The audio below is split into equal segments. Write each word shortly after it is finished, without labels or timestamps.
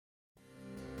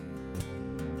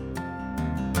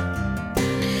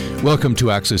Welcome to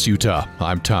Access Utah.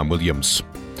 I'm Tom Williams.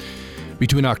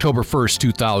 Between October 1st,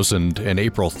 2000 and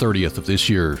April 30th of this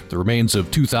year, the remains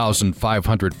of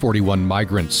 2,541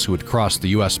 migrants who had crossed the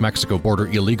U.S.-Mexico border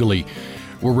illegally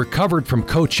were recovered from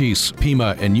Cochise,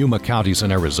 Pima, and Yuma counties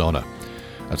in Arizona.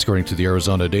 That's according to the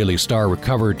Arizona Daily Star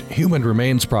Recovered Human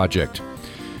Remains Project.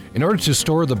 In order to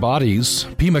store the bodies,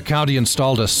 Pima County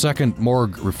installed a second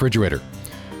morgue refrigerator.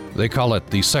 They call it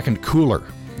the second cooler.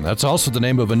 That's also the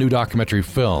name of a new documentary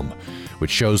film,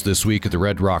 which shows this week at the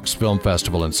Red Rocks Film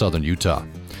Festival in southern Utah.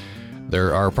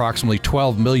 There are approximately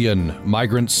 12 million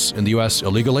migrants in the U.S.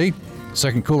 illegally.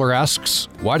 Second Cooler asks,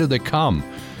 why did they come?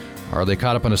 Are they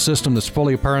caught up in a system that's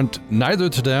fully apparent neither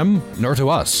to them nor to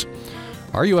us?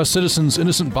 Are U.S. citizens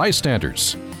innocent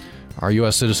bystanders? Are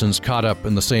U.S. citizens caught up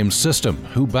in the same system?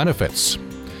 Who benefits?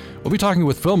 We'll be talking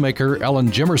with filmmaker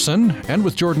Ellen Jimerson and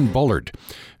with Jordan Bullard,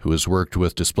 who has worked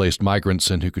with displaced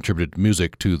migrants and who contributed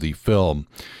music to the film.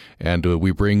 And we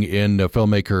bring in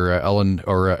filmmaker Ellen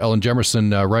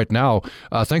Jimerson right now.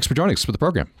 Thanks for joining us for the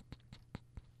program.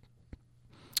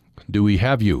 Do we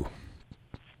have you?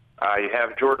 You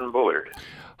have Jordan Bullard.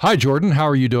 Hi, Jordan. How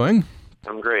are you doing?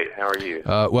 I'm great. How are you?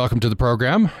 Welcome to the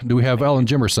program. Do we have Ellen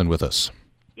Jimerson with us?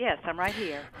 Yes, I'm right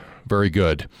here. Very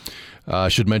good. I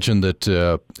should mention that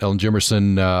Ellen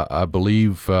Jimerson, I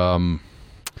believe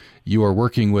you are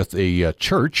working with a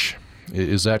church.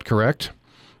 Is that correct?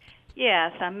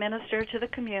 Yes, I'm minister to the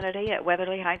community at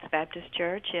Weatherly Heights Baptist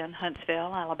Church in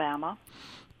Huntsville, Alabama.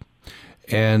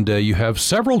 And you have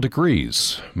several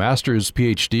degrees, master's,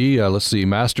 PhD,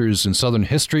 master's in Southern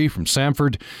History from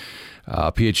Samford,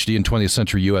 PhD in 20th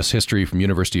Century U.S. History from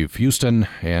University of Houston,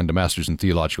 and a master's in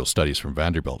Theological Studies from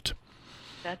Vanderbilt.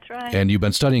 That's right. And you've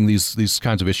been studying these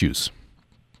kinds of issues.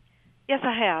 Yes,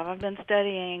 I have. I've been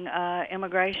studying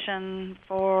immigration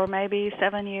for maybe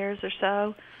 7 years or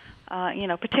so,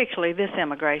 particularly this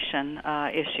immigration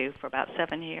issue for about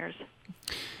 7 years.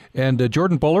 And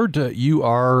Jordan Bullard, you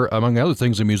are, among other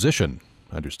things, a musician,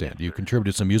 I understand. You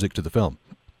contributed some music to the film.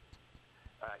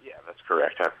 Yeah, that's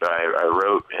correct. I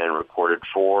wrote and recorded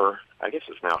four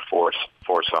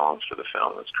songs for the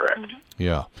film. That's correct. Mm-hmm.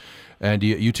 Yeah. And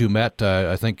you two met,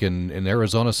 I think, in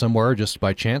Arizona somewhere, just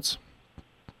by chance?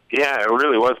 Yeah, it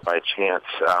really was by chance.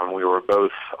 We were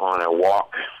both on a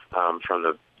walk from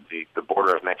the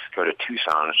border of Mexico to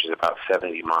Tucson, which is about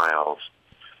 70 miles.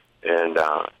 And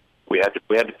we had to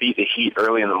beat the heat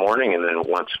early in the morning, and then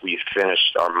once we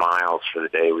finished our miles for the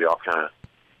day, we all kind of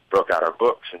broke out our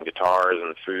books and guitars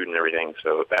and food and everything.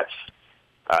 So that's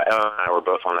Ellen and I were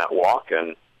both on that walk,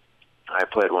 and I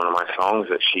played one of my songs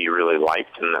that she really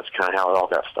liked, and that's kind of how it all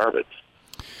got started.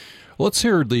 Let's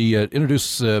hear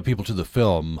introduce people to the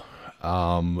film.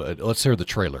 Let's hear the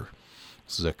trailer.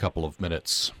 This is a couple of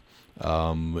minutes.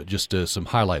 Just some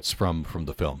highlights from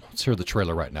the film. Let's hear the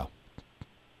trailer right now.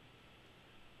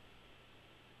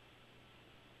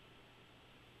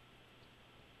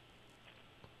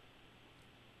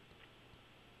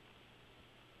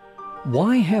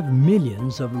 Why have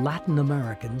millions of Latin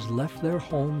Americans left their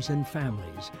homes and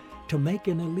families to make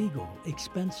an illegal,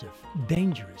 expensive,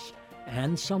 dangerous,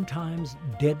 and sometimes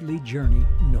deadly journey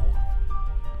north?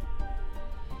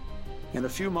 In a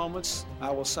few moments,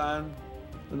 I will sign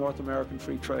the North American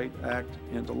Free Trade Act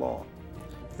into law.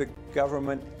 The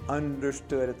government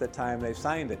understood at the time they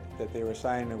signed it that they were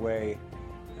signing away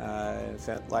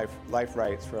life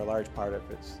rights for a large part of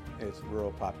its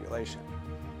rural population.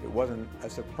 It wasn't a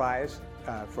surprise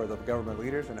for the government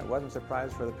leaders, and it wasn't a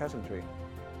surprise for the peasantry.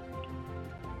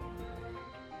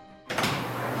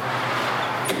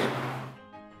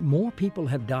 More people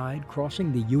have died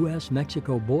crossing the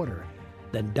U.S.-Mexico border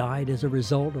than died as a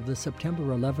result of the September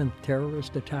 11th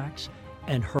terrorist attacks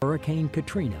and Hurricane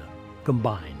Katrina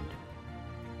combined.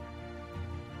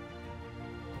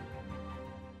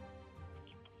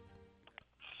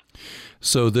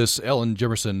 So this, Ellen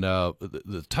Jimerson,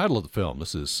 the title of the film,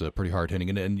 this is pretty hard-hitting,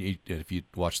 and if you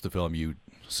watch the film, you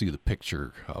see the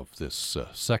picture of this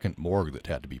second morgue that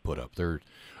had to be put up. There are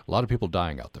a lot of people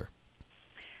dying out there.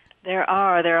 There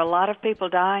are a lot of people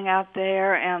dying out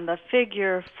there, and the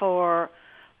figure for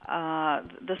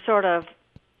the sort of,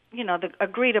 the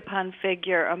agreed-upon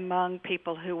figure among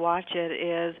people who watch it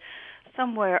is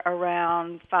somewhere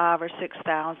around 5,000 or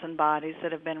 6,000 bodies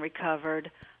that have been recovered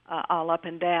all up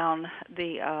and down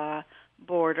the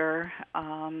border.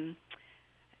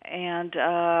 And,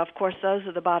 of course, those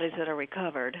are the bodies that are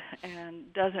recovered,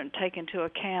 and doesn't take into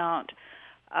account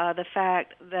the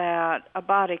fact that a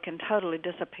body can totally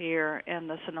disappear in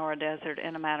the Sonora Desert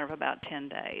in a matter of about 10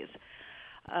 days.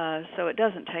 So it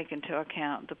doesn't take into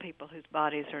account the people whose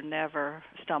bodies are never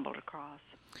stumbled across.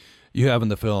 You have in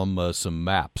the film some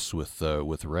maps with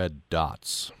red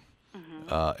dots.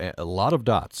 A lot of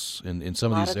dots in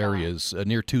some of these areas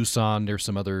near Tucson, near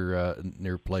some other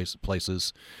near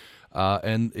places,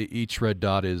 and each red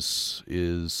dot is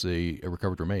a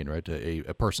recovered remain, right?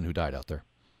 A person who died out there.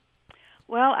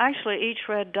 Well, actually, each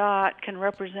red dot can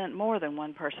represent more than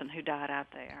one person who died out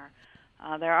there.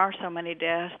 There are so many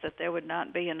deaths that there would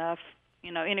not be enough,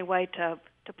 any way to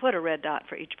put a red dot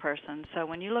for each person. So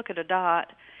when you look at a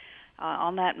dot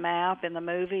on that map in the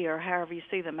movie or however you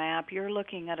see the map, you're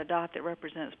looking at a dot that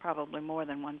represents probably more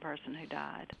than one person who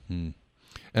died. And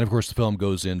of course, the film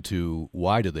goes into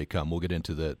why did they come. We'll get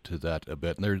into that a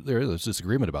bit, and there's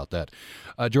disagreement about that.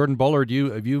 Jordan Bullard,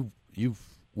 you've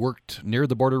worked near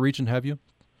the border region, have you?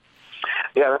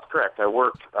 Yeah, that's correct. I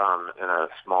worked in a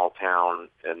small town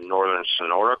in northern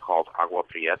Sonora called Agua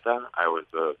Prieta. I was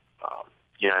the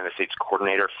United States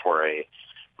coordinator for a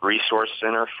resource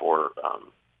center for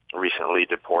recently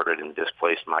deported and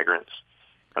displaced migrants.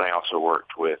 And I also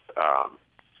worked with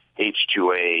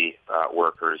H-2A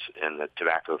workers in the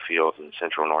tobacco fields in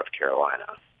central North Carolina.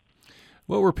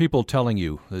 What were people telling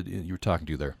you that you were talking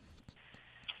to there?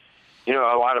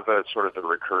 A lot of the sort of the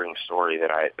recurring story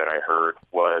that I heard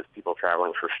was people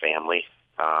traveling for family,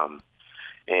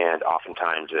 and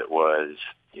oftentimes it was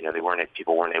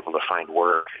people weren't able to find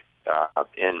work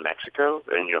in Mexico,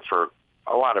 and for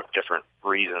a lot of different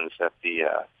reasons that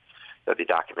the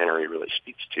documentary really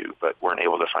speaks to, but weren't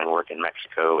able to find work in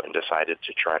Mexico and decided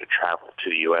to try to travel to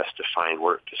the U.S. to find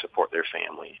work to support their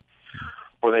family.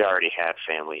 Or they already had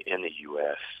family in the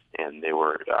U.S., and they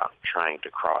were trying to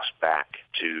cross back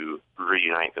to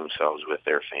reunite themselves with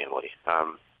their family.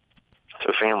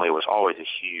 So family was always a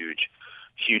huge,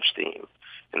 huge theme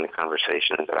in the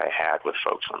conversations that I had with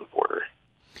folks on the border.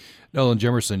 Nolan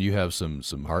Jimerson, you have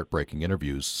some heartbreaking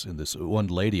interviews. In this one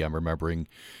lady I'm remembering,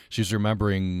 she's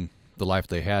remembering the life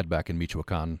they had back in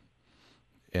Michoacan,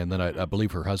 and then I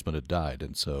believe her husband had died,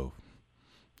 and so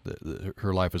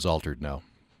her life is altered now.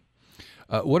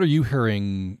 What are you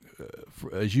hearing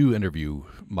as you interview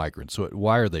migrants?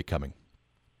 Why are they coming?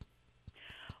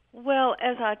 Well,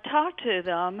 as I talk to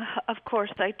them, of course,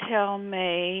 they tell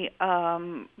me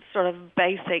sort of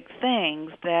basic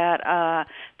things, that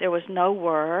there was no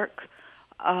work,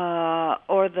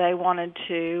 or they wanted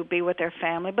to be with their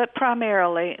family, but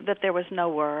primarily that there was no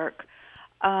work.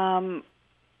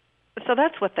 So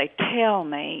that's what they tell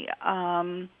me.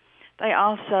 They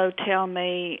also tell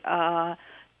me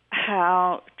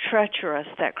how treacherous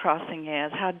that crossing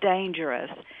is, how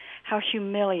dangerous, how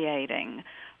humiliating,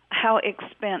 how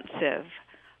expensive.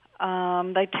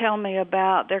 They tell me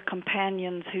about their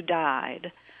companions who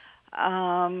died,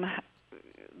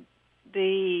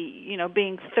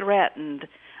 being threatened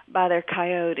by their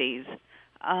coyotes.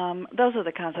 Those are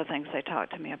the kinds of things they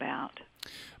talk to me about.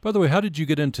 By the way, how did you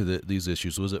get into these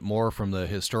issues? Was it more from the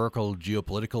historical,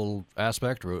 geopolitical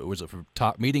aspect, or was it from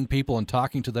meeting people and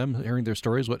talking to them, hearing their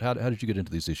stories? How did you get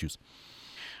into these issues?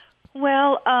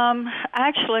 Well,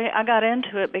 actually, I got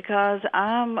into it because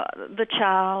I'm the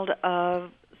child of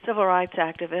civil rights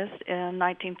activists in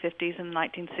 1950s and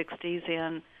 1960s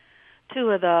in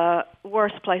two of the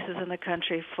worst places in the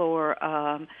country for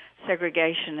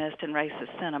segregationist and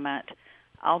racist sentiment,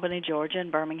 Albany, Georgia,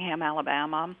 and Birmingham,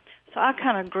 Alabama. So I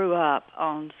kind of grew up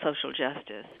on social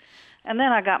justice. And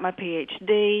then I got my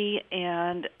Ph.D.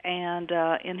 in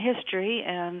history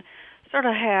and sort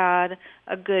of had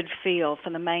a good feel for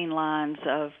the main lines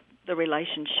of the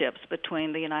relationships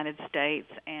between the United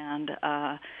States and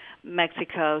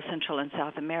Mexico, Central and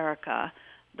South America,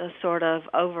 the sort of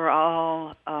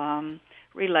overall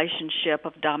relationship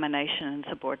of domination and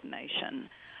subordination.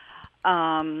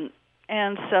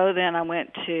 And so then I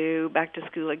went back to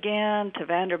school again, to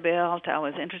Vanderbilt. I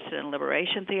was interested in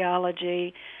liberation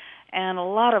theology, and a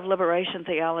lot of liberation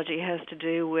theology has to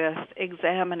do with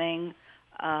examining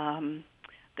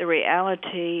the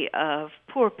reality of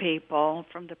poor people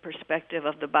from the perspective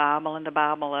of the Bible, and the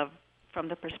Bible from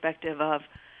the perspective of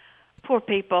poor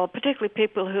people, particularly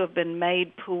people who have been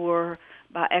made poor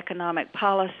by economic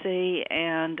policy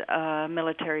and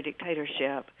military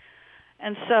dictatorship.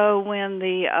 And so when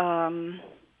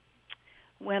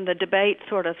the debate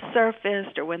sort of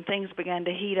surfaced, or when things began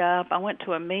to heat up, I went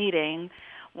to a meeting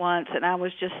once, and I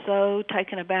was just so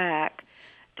taken aback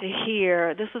to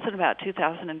hear, this was in about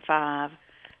 2005,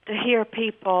 to hear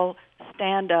people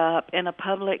stand up in a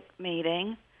public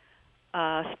meeting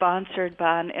sponsored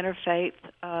by an interfaith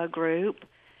group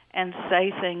and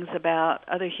say things about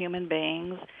other human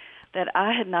beings that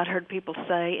I had not heard people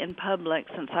say in public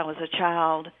since I was a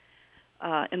child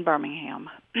in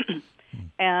Birmingham.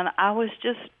 And I was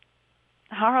just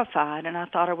horrified, and I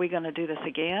thought, are we going to do this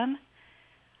again?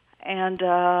 And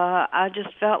I just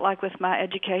felt like with my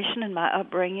education and my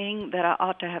upbringing that I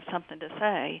ought to have something to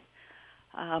say.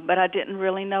 But I didn't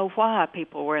really know why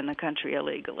people were in the country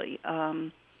illegally.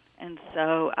 And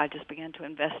so I just began to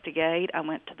investigate. I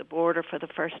went to the border for the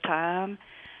first time.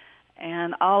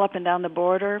 And all up and down the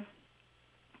border,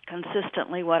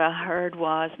 consistently what I heard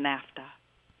was NAFTA.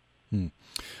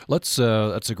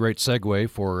 That's a great segue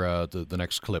for the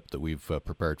next clip that we've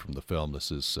prepared from the film.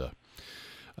 This is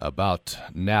about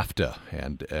NAFTA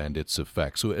and its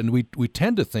effects. So, and we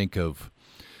tend to think of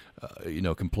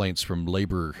complaints from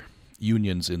labor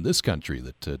unions in this country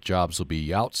that jobs will be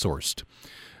outsourced.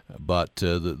 But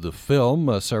the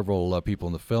film, several people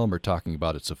in the film are talking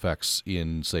about its effects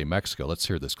in, say, Mexico. Let's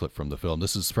hear this clip from the film.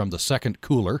 This is from The Second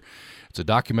Cooler. It's a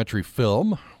documentary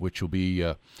film which will be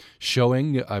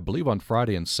showing, I believe, on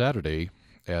Friday and Saturday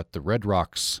at the Red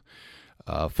Rocks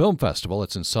Film Festival.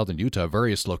 It's in southern Utah,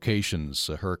 various locations,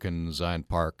 Hurricane, Zion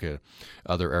Park,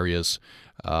 other areas.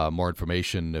 More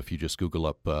information if you just Google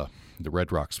up the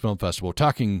Red Rocks Film Festival. We're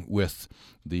talking with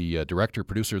the director,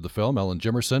 producer of the film, Ellen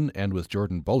Jimerson, and with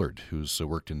Jordan Bullard, who's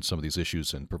worked in some of these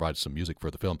issues and provides some music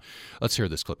for the film. Let's hear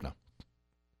this clip now.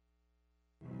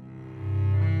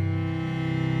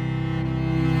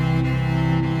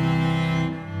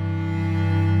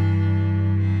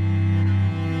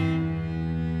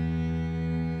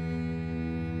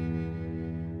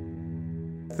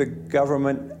 The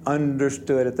government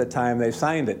understood at the time they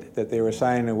signed it that they were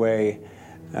signing away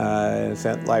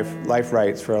life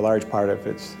rights for a large part of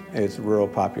its rural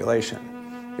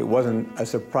population. It wasn't a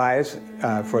surprise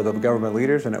for the government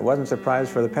leaders, and it wasn't a surprise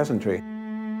for the peasantry.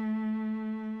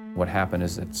 What happened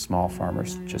is that small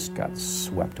farmers just got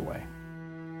swept away.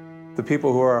 The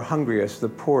people who are hungriest, the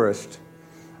poorest,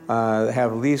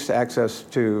 have least access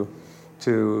to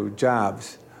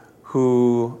jobs,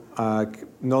 who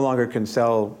no longer can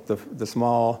sell the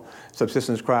small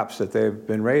subsistence crops that they've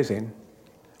been raising,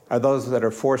 are those that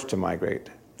are forced to migrate.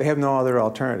 They have no other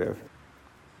alternative.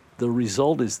 The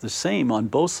result is the same on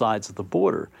both sides of the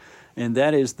border, and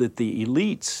that is that the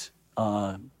elites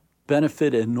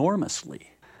benefit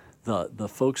enormously. The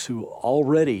folks who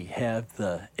already have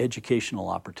the educational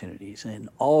opportunities and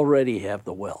already have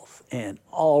the wealth and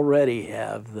already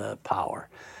have the power,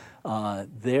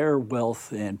 their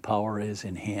wealth and power is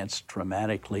enhanced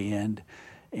dramatically, and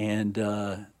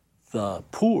the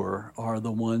poor are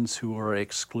the ones who are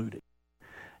excluded,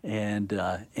 and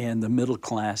the middle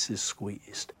class is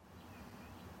squeezed.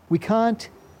 We can't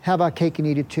have our cake and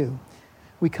eat it too.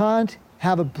 We can't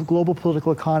have a global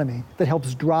political economy that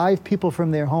helps drive people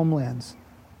from their homelands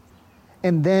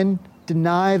and then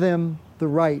deny them the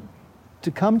right to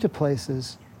come to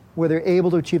places where they're able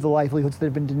to achieve the livelihoods that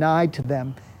have been denied to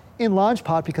them, in large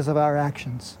part because of our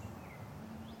actions.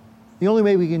 The only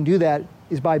way we can do that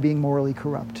is by being morally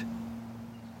corrupt.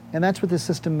 And that's what the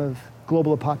system of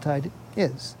global apartheid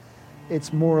is.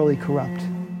 It's morally corrupt.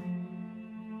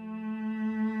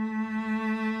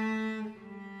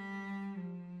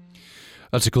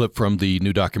 That's a clip from the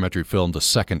new documentary film, The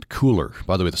Second Cooler.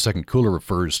 By the way, The Second Cooler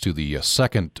refers to the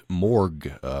second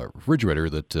morgue refrigerator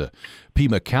that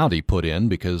Pima County put in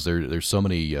because there's so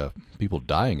many people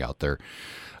dying out there.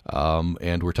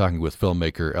 And we're talking with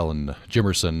filmmaker Ellen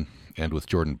Jimerson and with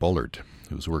Jordan Bullard,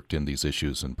 who's worked in these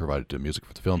issues and provided music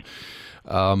for the film.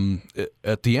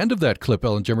 At the end of that clip,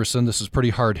 Ellen Jimerson, this is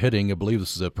pretty hard-hitting. I believe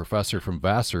this is a professor from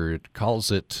Vassar. It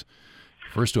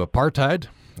refers to apartheid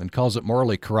and calls it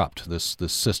morally corrupt, this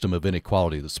system of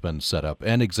inequality that's been set up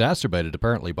and exacerbated,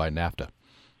 apparently, by NAFTA.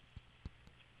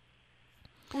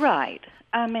 Right.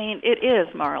 I mean, it is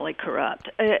morally corrupt.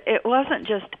 It wasn't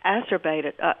just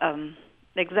exacerbated by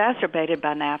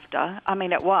NAFTA. I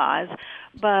mean, it was.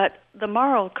 But the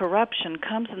moral corruption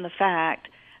comes in the fact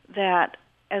that,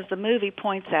 as the movie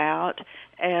points out,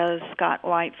 as Scott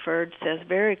Whiteford says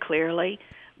very clearly,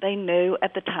 they knew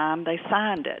at the time they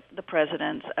signed it, the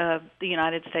presidents of the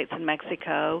United States and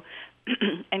Mexico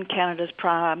and Canada's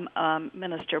Prime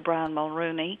Minister Brian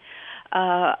Mulroney.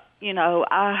 I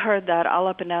heard that all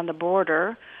up and down the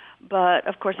border, but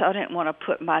of course I didn't want to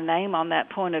put my name on that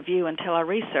point of view until I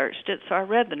researched it, so I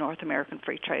read the North American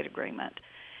Free Trade Agreement.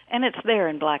 And it's there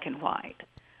in black and white.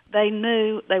 They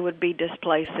knew they would be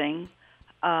displacing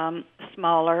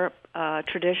smaller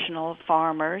traditional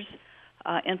farmers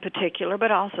in particular,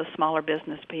 but also smaller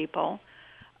business people,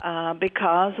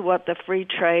 because what the free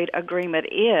trade agreement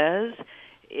is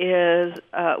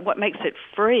what makes it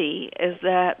free is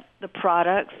that the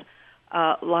products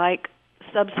like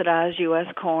subsidized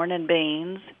U.S. corn and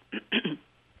beans,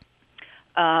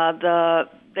 those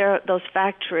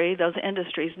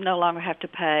industries no longer have to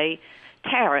pay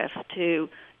tariffs to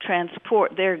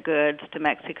transport their goods to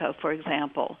Mexico, for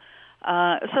example.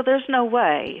 So there's no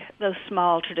way those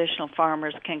small traditional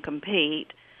farmers can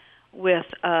compete with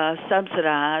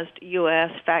subsidized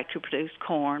U.S. factory-produced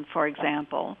corn, for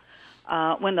example,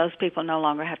 when those people no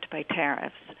longer have to pay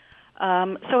tariffs.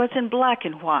 So it's in black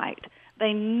and white.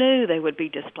 They knew they would be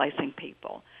displacing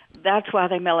people. That's why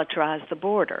they militarized the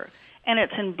border. And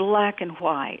it's in black and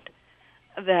white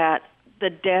that the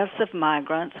deaths of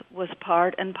migrants was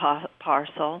part and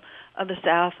parcel of the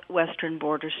southwestern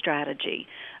border strategy.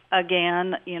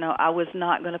 Again, I was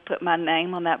not going to put my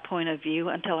name on that point of view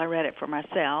until I read it for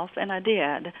myself, and I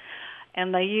did.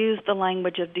 And they used the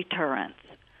language of deterrence.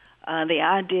 The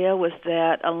idea was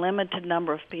that a limited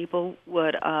number of people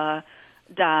would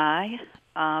die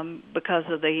because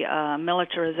of the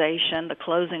militarization, the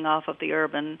closing off of the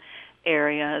urban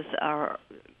areas, or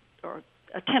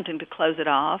attempting to close it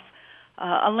off.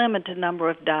 A limited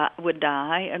number would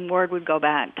die, and word would go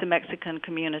back to Mexican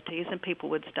communities, and people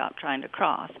would stop trying to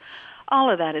cross.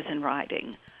 All of that is in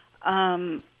writing.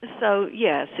 So,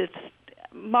 yes, it's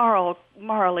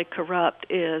morally corrupt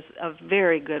is a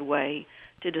very good way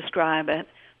to describe it.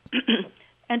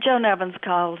 And Joe Nevins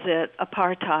calls it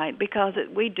apartheid because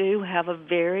we do have a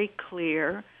very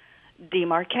clear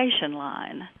demarcation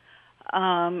line.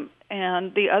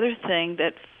 And the other thing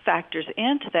that factors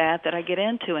into that I get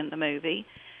into in the movie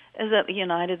is that the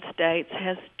United States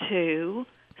has two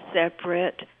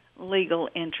separate legal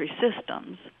entry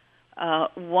systems.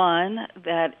 One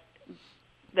that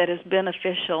is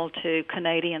beneficial to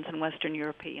Canadians and Western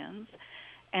Europeans,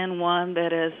 and one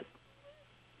that is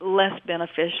less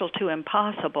beneficial to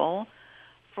impossible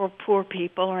for poor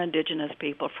people or indigenous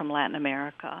people from Latin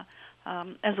America,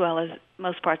 as well as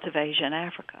most parts of Asia and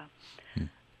Africa.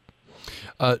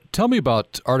 Tell me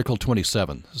about Article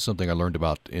 27, something I learned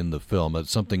about in the film.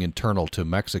 It's something internal to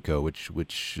Mexico, which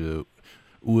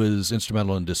was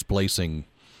instrumental in displacing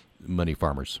many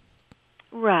farmers.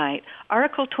 Right.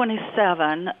 Article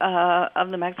 27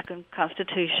 of the Mexican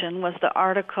Constitution was the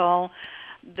article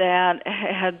that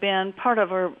had been part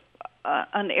of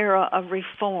an era of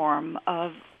reform,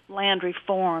 of land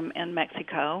reform in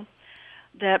Mexico,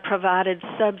 that provided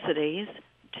subsidies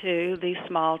to these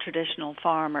small traditional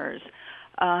farmers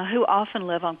who often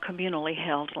live on communally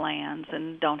held lands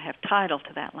and don't have title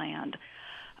to that land.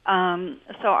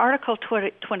 So Article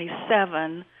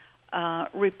 27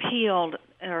 repealed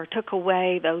or took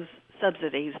away those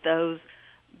subsidies, those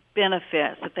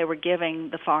benefits that they were giving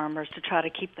the farmers to try to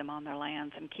keep them on their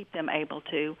lands and keep them able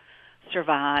to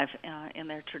survive in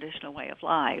their traditional way of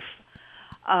life.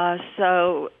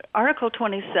 So Article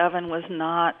 27 was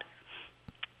not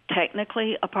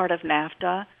technically a part of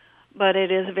NAFTA, but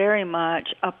it is very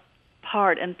much a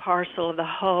part and parcel of the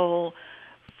whole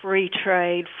free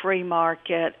trade, free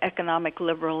market, economic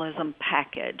liberalism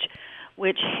package,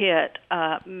 which hit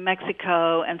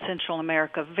Mexico and Central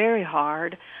America very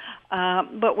hard,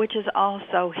 but which has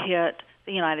also hit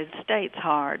the United States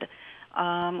hard,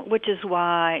 which is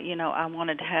why, I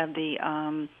wanted to have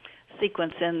the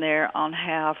sequence in there on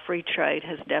how free trade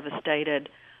has devastated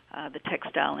the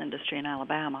textile industry in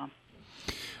Alabama.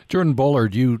 Jordan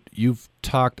Bullard, you've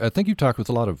talked with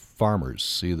a lot of farmers,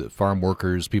 see the farm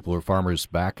workers, people who are farmers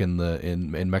back in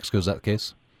Mexico. Is that the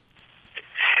case?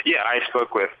 Yeah, I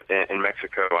spoke with, in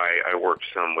Mexico, I worked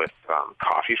some with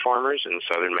coffee farmers in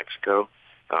southern Mexico,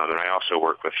 and I also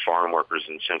worked with farm workers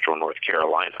in central North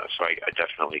Carolina. So I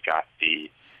definitely got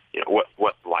the,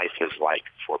 what life is like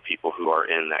for people who are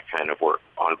in that kind of work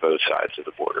on both sides of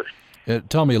the border.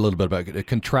 Tell me a little bit about it.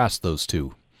 Contrast those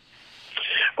two.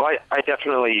 Well, I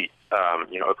definitely,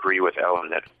 agree with Ellen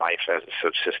that life as a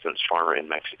subsistence farmer in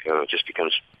Mexico just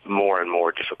becomes more and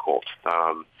more difficult.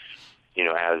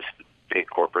 As big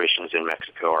corporations in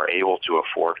Mexico are able to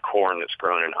afford corn that's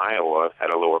grown in Iowa at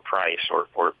a lower price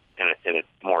or in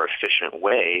a more efficient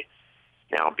way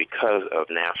now because of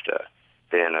NAFTA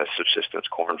than a subsistence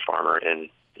corn farmer in,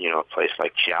 a place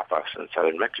like Chiapas in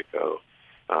southern Mexico.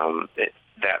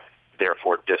 That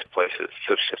therefore displaces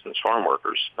subsistence farm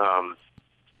workers.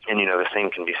 And the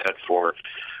same can be said for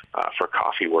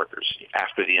coffee workers.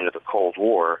 After the end of the Cold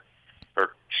War,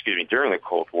 during the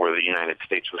Cold War, the United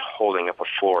States was holding up a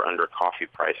floor under coffee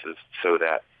prices so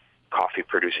that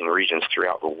coffee-producing regions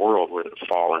throughout the world wouldn't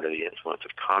fall under the influence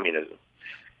of communism.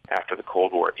 After the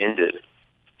Cold War ended,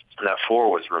 that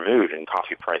floor was removed and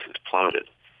coffee prices plummeted.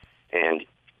 And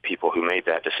people who made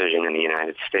that decision in the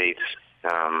United States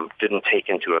didn't take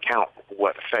into account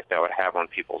what effect that would have on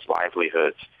people's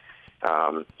livelihoods,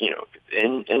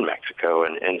 in Mexico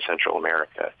and in Central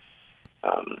America.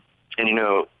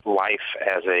 And life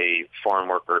as a farm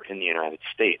worker in the United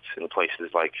States in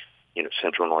places like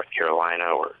central North Carolina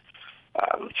or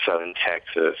southern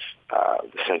Texas,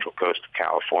 the central coast of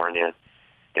California.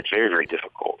 It's very, very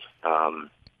difficult. And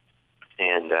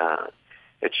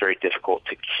it's very difficult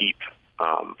to keep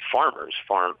farm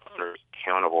owners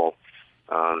accountable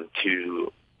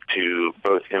to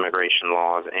both immigration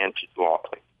laws and to law.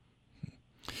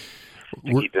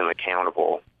 To keep them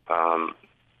accountable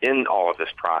in all of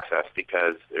this process,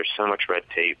 because there's so much red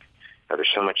tape, there's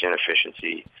so much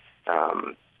inefficiency,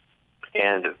 and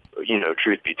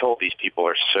truth be told, these people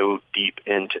are so deep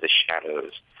into the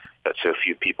shadows that so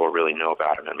few people really know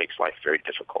about them, and it makes life very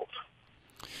difficult.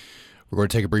 We're going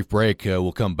to take a brief break.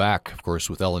 We'll come back, of course,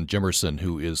 with Ellen Jimerson,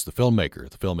 who is the filmmaker.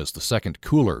 The film is The Second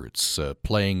Cooler. It's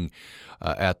playing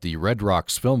at the Red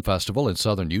Rocks Film Festival in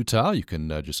southern Utah. You can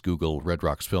just Google Red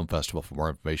Rocks Film Festival for more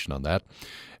information on that.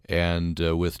 And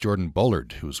with Jordan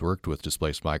Bullard, who's worked with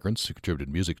displaced migrants, who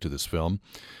contributed music to this film.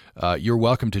 You're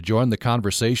welcome to join the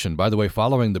conversation. By the way,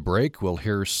 following the break, we'll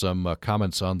hear some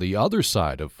comments on the other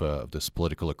side of this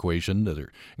political equation that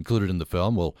are included in the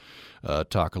film. We'll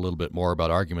talk a little bit more about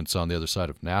arguments on the other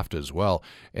side of NAFTA as well,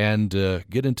 and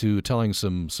get into telling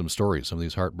some stories, some of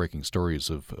these heartbreaking stories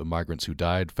of migrants who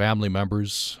died, family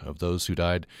members of those who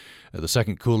died. The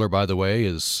Second Cooler, by the way,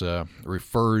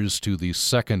 refers to the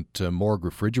second morgue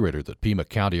refrigerator that Pima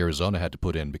County, Arizona had to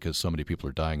put in because so many people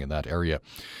are dying in that area.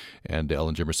 And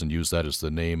Ellen Jimerson used that as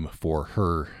the name for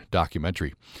her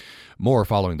documentary. More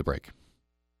following the break.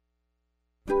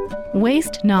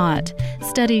 Waste not.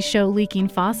 Studies show leaking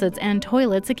faucets and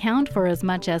toilets account for as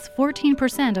much as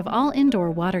 14% of all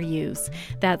indoor water use.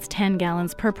 That's 10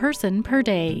 gallons per person per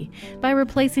day. By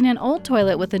replacing an old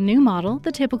toilet with a new model,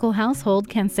 the typical household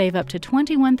can save up to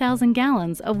 21,000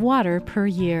 gallons of water per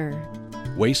year.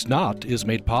 Waste Not is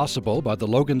made possible by the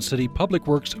Logan City Public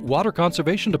Works Water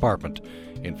Conservation Department.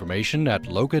 Information at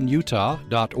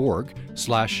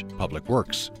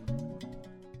loganutah.org/publicworks.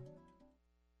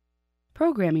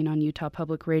 Programming on Utah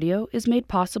Public Radio is made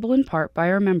possible in part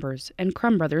by our members and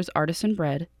Crumb Brothers Artisan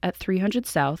Bread at 300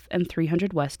 South and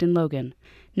 300 West in Logan.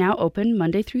 Now open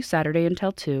Monday through Saturday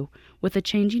until 2, with a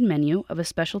changing menu of a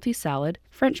specialty salad,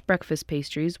 French breakfast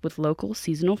pastries with local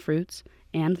seasonal fruits,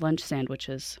 and lunch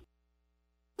sandwiches.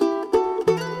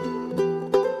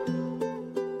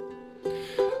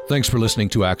 Thanks for listening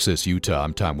to Access Utah.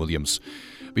 I'm Tom Williams.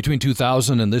 Between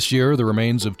 2000 and this year, the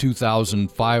remains of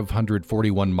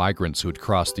 2,541 migrants who had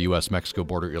crossed the U.S.-Mexico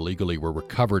border illegally were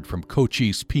recovered from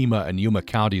Cochise, Pima, and Yuma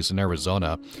counties in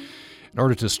Arizona. In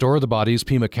order to store the bodies,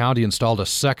 Pima County installed a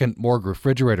second morgue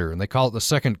refrigerator, and they call it The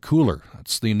Second Cooler.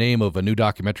 That's the name of a new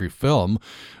documentary film,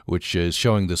 which is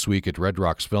showing this week at Red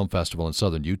Rocks Film Festival in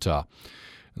southern Utah.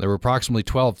 There were approximately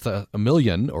 12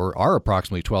 million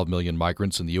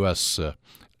migrants in the U.S.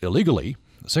 Illegally.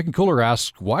 The Second Cooler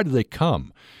asks, why do they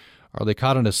come? Are they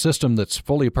caught in a system that's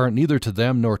fully apparent neither to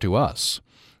them nor to us?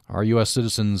 Are U.S.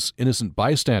 citizens innocent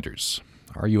bystanders?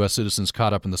 Are U.S. citizens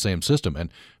caught up in the same system?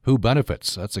 And who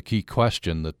benefits? That's a key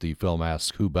question that the film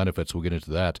asks. Who benefits? We'll get into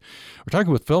that. We're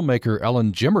talking with filmmaker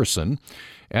Ellen Jimerson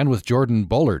and with Jordan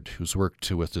Bullard, who's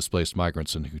worked with displaced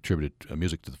migrants and who contributed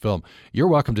music to the film. You're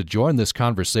welcome to join this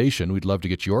conversation. We'd love to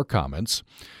get your comments.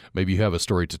 Maybe you have a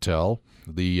story to tell.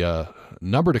 The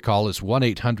number to call is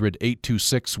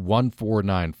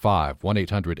 1-800-826-1495,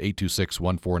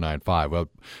 1-800-826-1495. Well,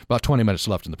 about 20 minutes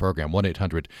left in the program,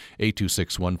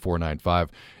 1-800-826-1495.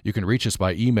 You can reach us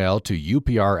by email to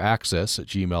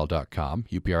upraccess@gmail.com,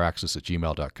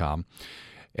 upraccess@gmail.com.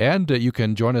 And you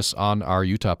can join us on our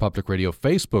Utah Public Radio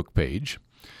Facebook page,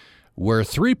 where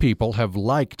 3 people have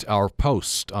liked our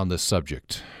post on this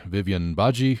subject: Vivian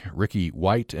Baji, Ricky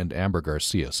White, and Amber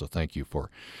Garcia. So thank you for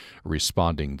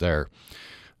responding there.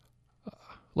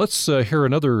 Let's hear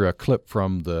another clip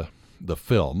from the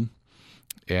film.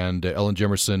 And Ellen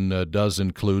Jimerson does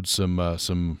include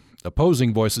some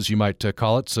opposing voices, you might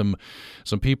call it, some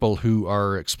people who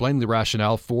are explaining the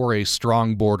rationale for a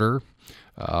strong border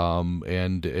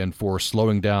and for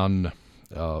slowing down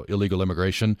illegal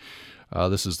immigration.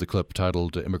 This is the clip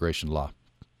titled Immigration Law.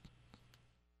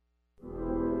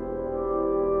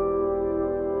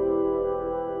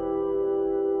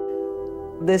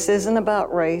 This isn't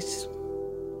about race.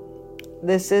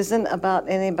 This isn't about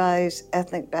anybody's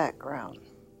ethnic background.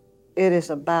 It is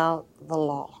about the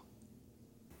law.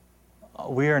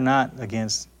 We are not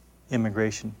against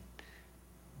immigration.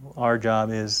 Our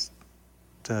job is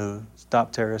to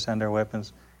stop terrorists and their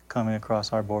weapons coming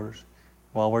across our borders.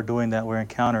 While we're doing that, we're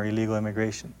encountering illegal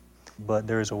immigration. But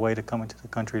there is a way to come into the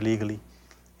country legally.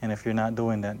 And if you're not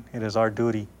doing that, it is our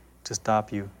duty to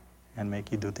stop you and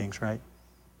make you do things right.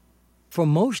 For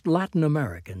most Latin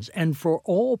Americans and for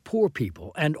all poor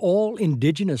people and all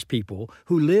indigenous people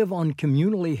who live on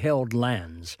communally held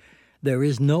lands, there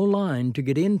is no line to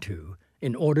get into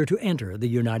in order to enter the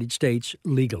United States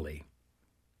legally.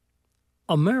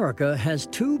 America has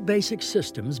two basic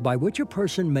systems by which a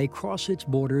person may cross its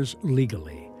borders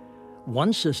legally.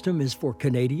 One system is for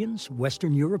Canadians,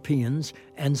 Western Europeans,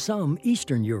 and some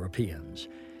Eastern Europeans.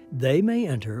 They may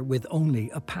enter with only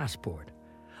a passport.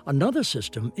 Another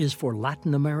system is for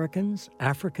Latin Americans,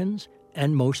 Africans,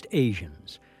 and most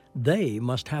Asians. They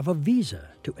must have a visa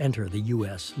to enter the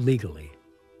U.S. legally.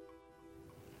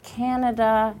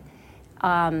 Canada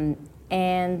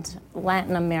and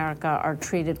Latin America are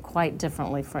treated quite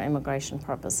differently for immigration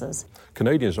purposes.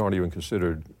 Canadians aren't even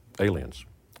considered aliens.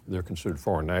 They're considered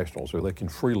foreign nationals, so they can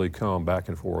freely come back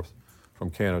and forth from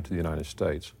Canada to the United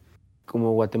States.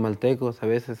 Como guatemaltecos, a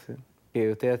veces,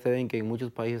 que ustedes saben que en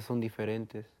muchos países son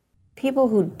diferentes. People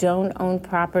who don't own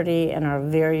property and are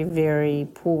very, very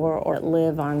poor or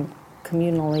live on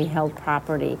communally held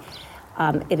property,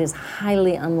 it is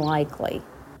highly unlikely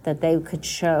that they could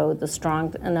show the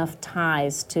strong enough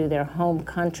ties to their home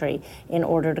country in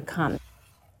order to come.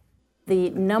 The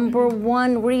number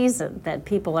one reason that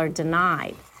people are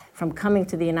denied from coming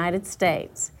to the United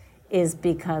States is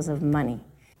because of money.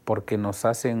 Porque nos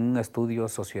hacen un estudio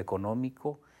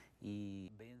socioeconómico y...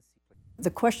 The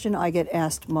question I get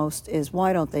asked most is,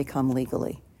 why don't they come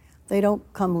legally? They don't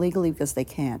come legally because they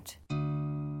can't.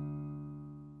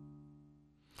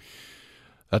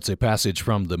 That's a passage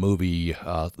from the movie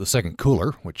The Second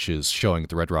Cooler, which is showing at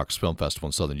the Red Rocks Film Festival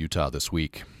in southern Utah this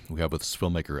week. We have with us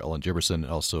filmmaker Ellen Jimerson and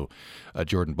also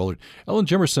Jordan Bullard. Ellen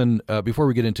Jimerson, before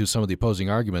we get into some of the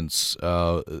opposing arguments,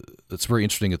 it's very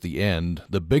interesting at the end.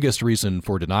 The biggest reason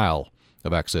for denial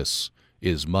of access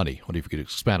is money. I wonder if you could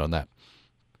expand on that.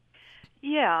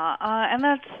 Yeah, and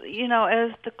that's,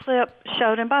 as the clip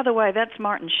showed, and by the way, that's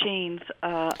Martin Sheen's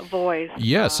voice.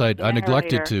 Yes, I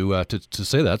neglected to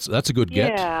say that. That's a good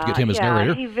get, to get him as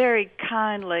narrator. He very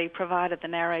kindly provided the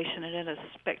narration and did a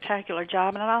spectacular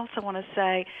job. And I also want to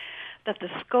say that the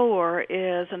score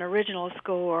is an original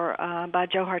score by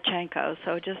Joe Harchenko,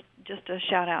 so just a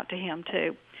shout out to him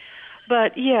too.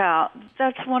 But yeah,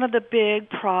 that's one of the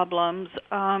big problems,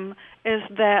 is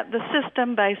that the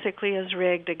system basically is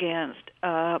rigged against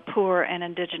poor and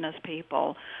indigenous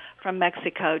people from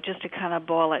Mexico, just to kind of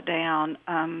boil it down,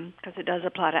 because it does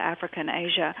apply to Africa and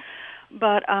Asia.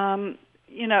 But,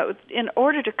 in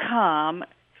order to come,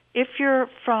 if you're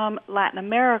from Latin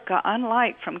America,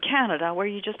 unlike from Canada, where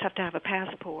you just have to have a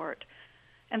passport,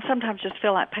 and sometimes just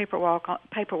fill out paperwork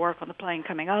on the plane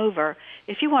coming over.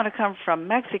 If you want to come from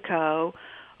Mexico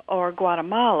or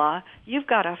Guatemala, you've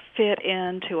got to fit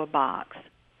into a box.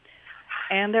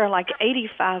 And there are like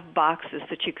 85 boxes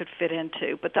that you could fit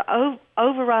into. But the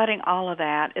overriding all of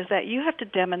that is that you have to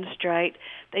demonstrate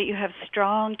that you have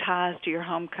strong ties to your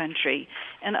home country.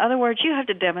 In other words, you have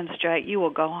to demonstrate you will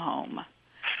go home.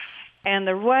 And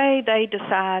the way they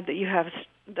decide that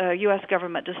the U.S.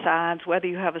 government decides whether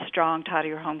you have a strong tie to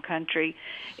your home country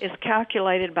is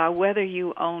calculated by whether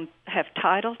you have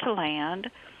title to land,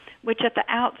 which at the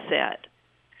outset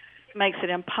makes it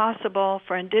impossible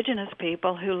for indigenous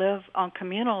people who live on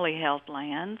communally held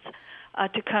lands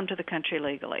to come to the country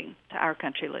legally, to our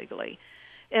country legally.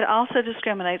 It also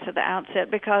discriminates at the outset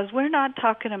because we're not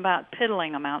talking about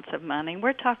piddling amounts of money.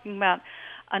 We're talking about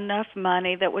enough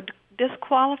money that would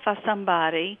disqualify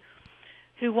somebody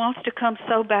who wants to come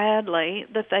so badly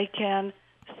that they can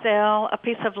sell a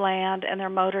piece of land and their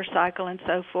motorcycle and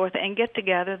so forth and get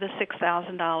together the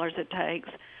 $6,000 it takes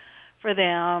for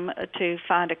them to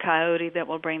find a coyote that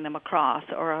will bring them across,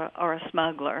 or a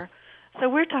smuggler. So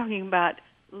we're talking about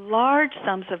large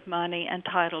sums of money and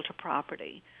title to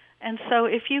property. And so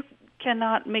if you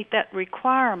cannot meet that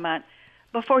requirement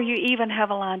before you even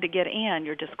have a line to get in,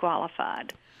 you're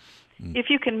disqualified. If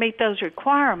you can meet those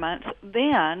requirements,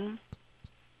 then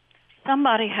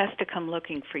somebody has to come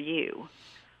looking for you.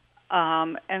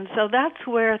 And so that's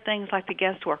where things like the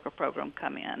guest worker program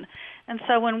come in. And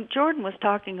so when Jordan was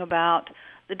talking about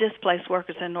the displaced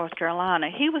workers in North Carolina,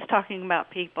 he was talking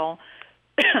about people,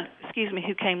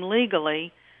 who came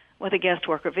legally with a guest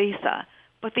worker visa.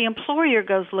 But the employer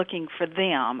goes looking for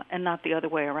them and not the other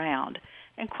way around.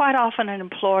 And quite often an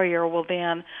employer will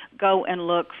then go and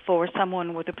look for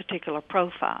someone with a particular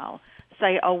profile,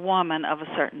 say a woman of a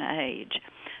certain age.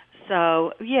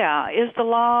 So, yeah, is the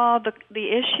law the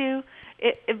issue?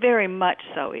 It very much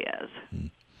so is. I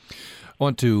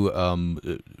want to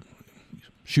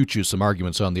shoot you some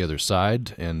arguments on the other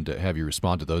side and have you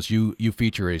respond to those. You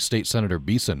feature a state senator,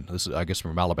 Beeson, this is, I guess,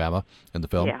 from Alabama in the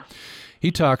film. Yeah.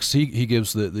 He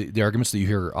gives the arguments that you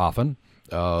hear often,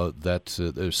 that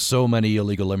there's so many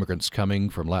illegal immigrants coming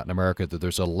from Latin America that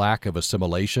there's a lack of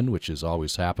assimilation, which has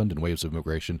always happened in waves of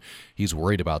immigration. He's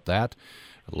worried about that,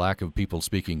 a lack of people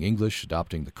speaking English,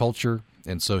 adopting the culture,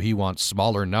 and so he wants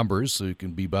smaller numbers so you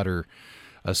can be better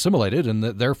assimilated and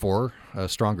therefore a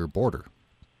stronger border.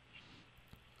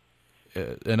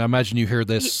 And I imagine you hear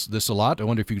this a lot. I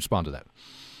wonder if you could respond to that.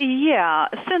 Yeah,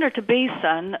 Senator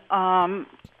Beeson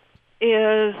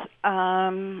is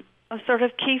a sort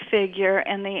of key figure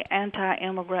in the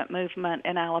anti-immigrant movement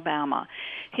in Alabama.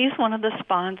 He's one of the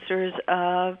sponsors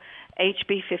of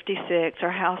HB 56,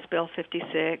 or House Bill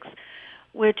 56,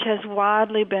 which has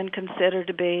widely been considered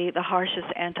to be the harshest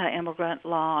anti-immigrant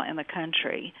law in the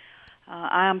country.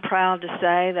 I am proud to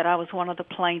say that I was one of the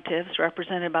plaintiffs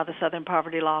represented by the Southern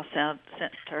Poverty Law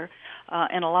Center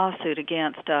in a lawsuit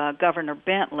against Governor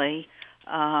Bentley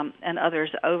and others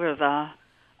over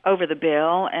the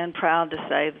bill, and proud to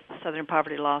say that the Southern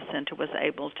Poverty Law Center was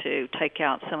able to take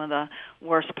out some of the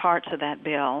worst parts of that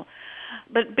bill.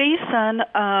 But Beeson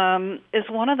is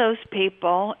one of those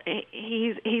people.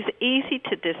 He's easy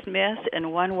to dismiss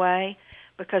in one way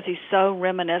because he's so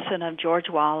reminiscent of George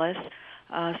Wallace,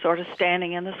 sort of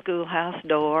standing in the schoolhouse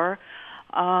door,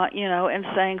 and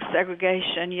saying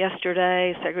segregation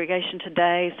yesterday, segregation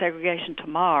today, segregation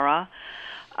tomorrow.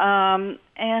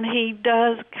 And he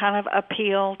does kind of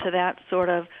appeal to that sort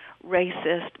of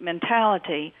racist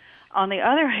mentality. On the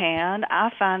other hand, I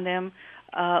find him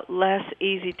less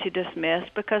easy to dismiss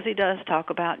because he does talk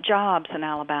about jobs in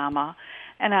Alabama,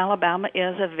 and Alabama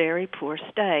is a very poor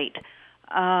state.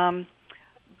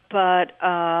 But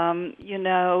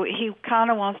he kind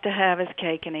of wants to have his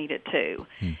cake and eat it too.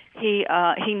 He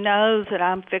knows that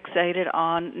I'm fixated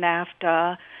on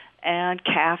NAFTA and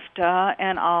CAFTA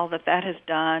and all that has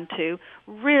done to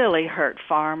really hurt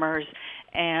farmers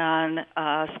and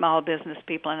small business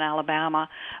people in Alabama.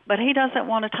 But he doesn't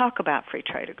want to talk about free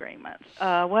trade agreements.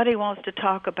 What he wants to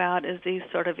talk about is these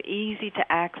sort of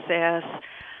easy-to-access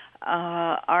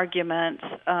arguments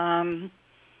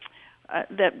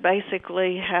that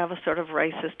basically have a sort of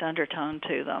racist undertone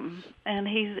to them. And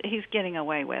he's getting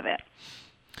away with it.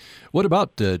 What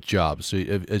about jobs?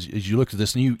 As you look at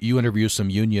this, and you interview some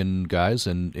union guys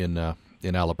in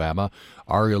Alabama,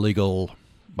 are illegal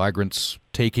migrants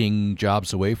taking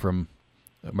jobs away from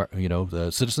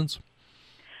the citizens?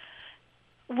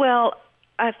 Well,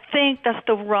 I think that's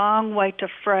the wrong way to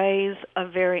phrase a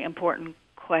very important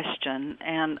question.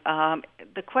 And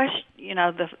the question,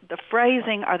 the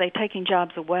phrasing, are they taking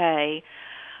jobs away?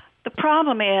 The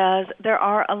problem is there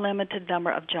are a limited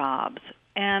number of jobs.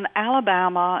 And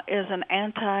Alabama is an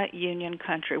anti-union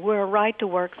country. We're a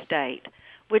right-to-work state,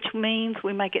 which means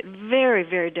we make it very,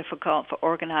 very difficult for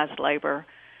organized labor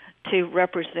to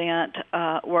represent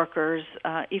workers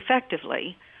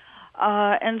effectively.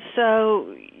 And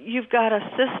so you've got a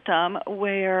system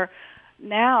where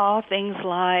now things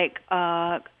like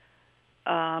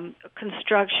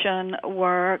construction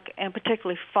work and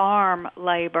particularly farm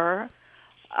labor,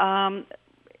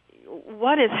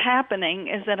 what is happening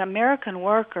is that American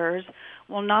workers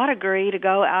will not agree to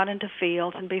go out into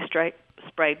fields and be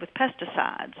sprayed with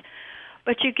pesticides.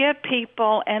 But you get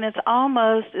people, and it's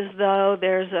almost as though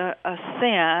there's a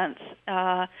sense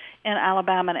in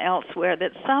Alabama and elsewhere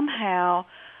that somehow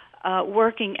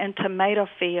working in tomato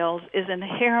fields is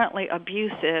inherently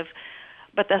abusive,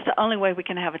 but that's the only way we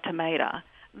can have a tomato.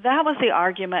 That was the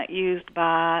argument used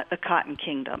by the Cotton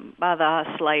Kingdom, by the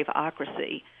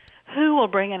slaveocracy. Who will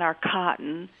bring in our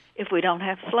cotton if we don't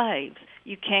have slaves?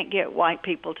 You can't get white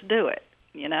people to do it,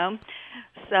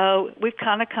 So we've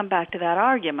kind of come back to that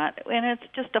argument, and it's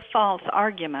just a false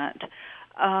argument.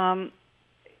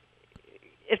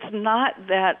 It's not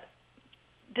that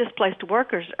displaced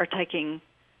workers are taking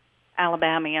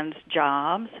Alabamians'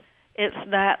 jobs. It's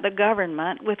that the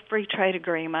government, with free trade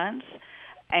agreements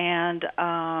and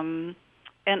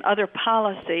other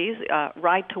policies,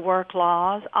 right-to-work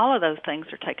laws, all of those things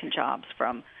are taking jobs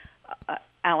from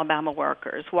Alabama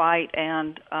workers, white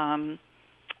and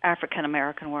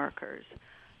African-American workers.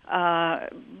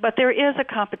 But there is a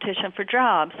competition for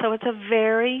jobs, so it's a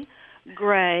very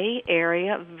gray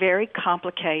area, very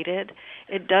complicated.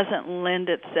 It doesn't lend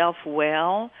itself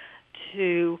well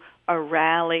to a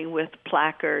rally with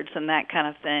placards and that kind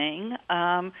of thing.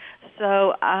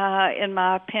 So in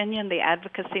my opinion, the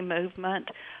advocacy movement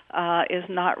is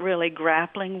not really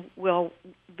grappling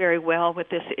very well with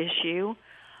this issue.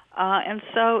 And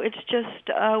so it's just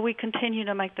we continue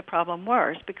to make the problem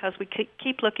worse because we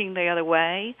keep looking the other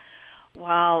way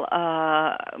while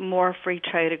more free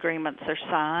trade agreements are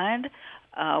signed,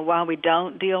 while we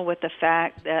don't deal with the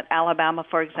fact that Alabama,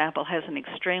 for example, has an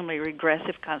extremely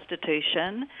regressive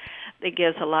constitution that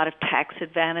gives a lot of tax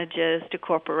advantages to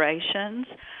corporations,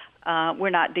 we're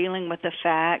not dealing with the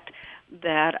fact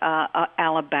that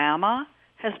Alabama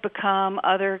has become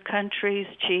other countries'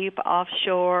 cheap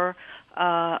offshore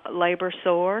labor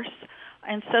source.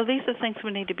 And so these are things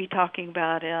we need to be talking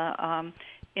about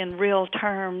in real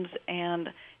terms and,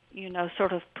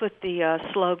 sort of put the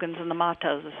slogans and the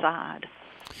mottos aside.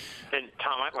 And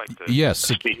Tom, I'd like to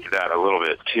speak to that a little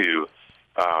bit too.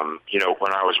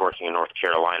 When I was working in North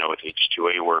Carolina with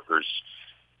H-2A workers,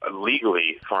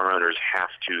 legally farm owners have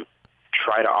to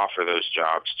try to offer those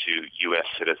jobs to U.S.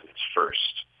 citizens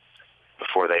first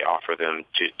before they offer them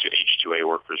to H-2A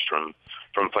workers from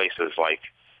places like,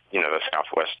 the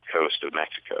southwest coast of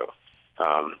Mexico.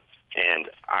 And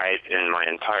in my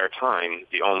entire time,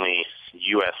 the only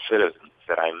U.S. citizens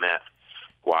that I met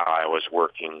while I was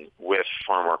working with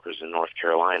farm workers in North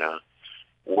Carolina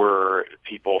were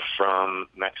people from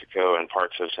Mexico and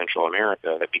parts of Central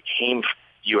America that became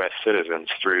U.S. citizens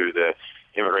through the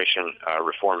Immigration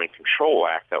Reform and Control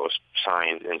Act that was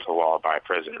signed into law by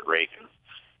President Reagan.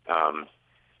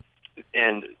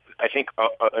 And I think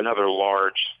another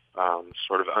large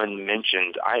sort of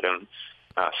unmentioned item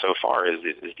so far is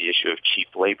the issue of cheap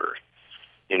labor.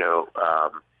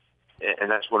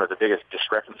 And that's one of the biggest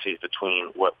discrepancies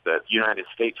between what the United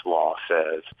States law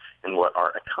says and what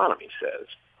our economy says.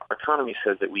 Our economy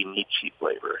says that we need cheap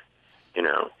labor.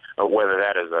 Whether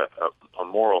that is a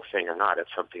moral thing or not,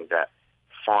 it's something that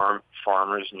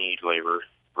farmers need labor,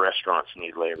 restaurants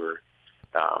need labor,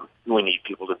 we need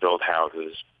people to build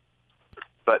houses.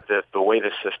 But the way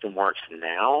the system works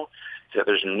now is that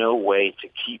there's no way to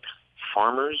keep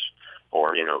farmers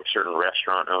or, certain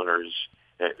restaurant owners,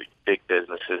 big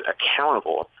businesses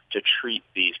accountable to treat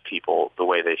these people the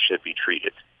way they should be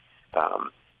treated.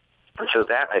 And so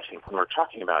that, I think, when we're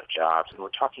talking about jobs and we're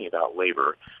talking about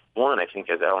labor, one, I think,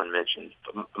 as Ellen mentioned,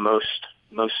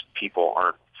 most people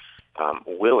aren't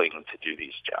willing to do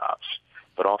these jobs.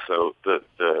 But also the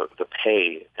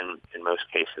pay in most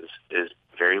cases is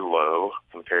very low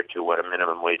compared to what a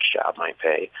minimum wage job might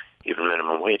pay. Even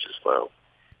minimum wage is low.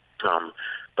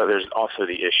 But there's also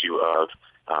the issue of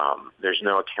there's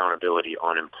no accountability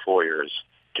on employers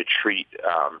to treat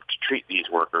these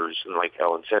workers. And like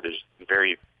Ellen said, there's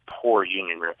very poor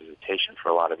union representation for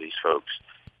a lot of these folks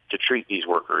to treat these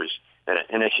workers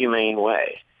in a humane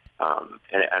way. And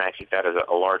I think that is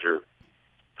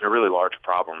a really large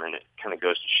problem, and it kind of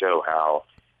goes to show how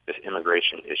this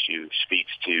immigration issue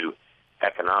speaks to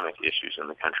economic issues in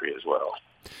the country as well.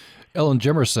 Ellen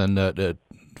Jimerson,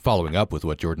 following up with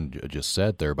what Jordan just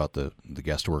said there about the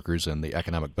guest workers and the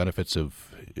economic benefits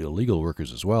of illegal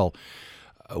workers as well,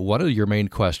 one of your main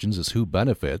questions is who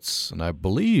benefits, and I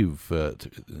believe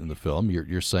in the film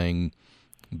you're saying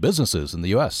businesses in the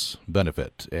U.S.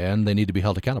 benefit, and they need to be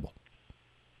held accountable.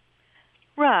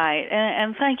 Right,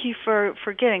 and thank you for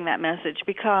getting that message,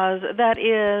 because that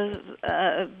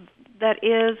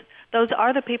is those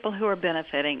are the people who are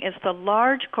benefiting. It's the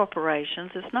large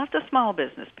corporations. It's not the small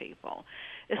business people.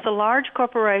 It's the large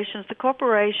corporations. The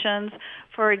corporations,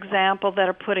 for example, that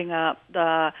are putting up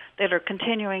that are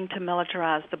continuing to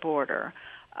militarize the border.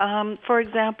 For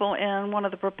example, in one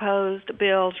of the proposed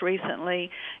bills recently,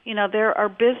 there are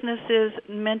businesses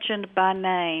mentioned by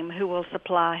name who will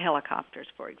supply helicopters,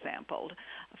 for example,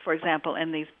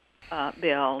 in these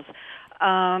bills.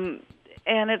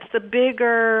 And it's the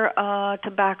bigger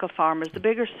tobacco farmers, the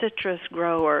bigger citrus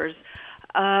growers,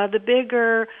 the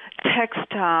bigger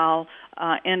textile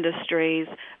industries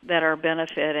that are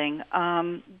benefiting.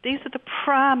 These are the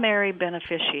primary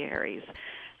beneficiaries.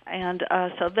 And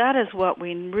so that is what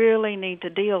we really need to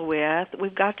deal with.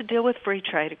 We've got to deal with free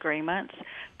trade agreements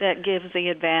that gives the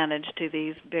advantage to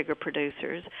these bigger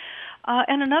producers.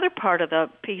 And another part of the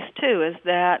piece, too, is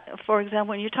that, for example,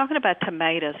 when you're talking about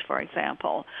tomatoes, for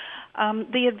example,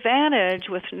 the advantage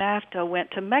with NAFTA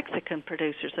went to Mexican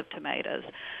producers of tomatoes.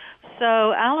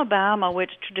 So Alabama,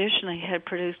 which traditionally had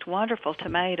produced wonderful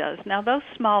tomatoes, now those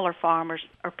smaller farmers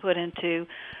are put into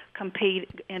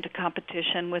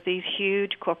competition with these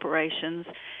huge corporations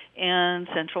in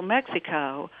central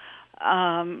Mexico,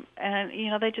 and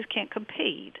they just can't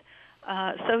compete.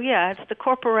 It's the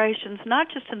corporations, not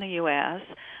just in the U.S.,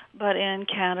 but in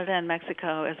Canada and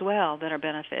Mexico as well, that are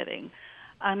benefiting.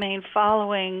 I mean,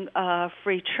 following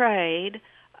free trade,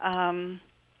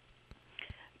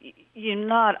 you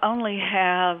not only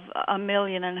have 1.5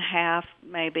 million,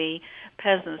 maybe,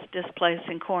 peasants displaced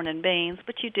in corn and beans,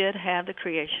 but you did have the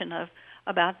creation of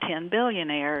about 10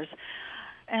 billionaires.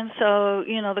 And so,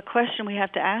 the question we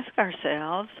have to ask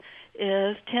ourselves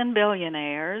is 10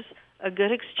 billionaires a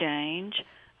good exchange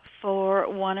for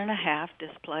 1.5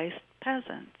 displaced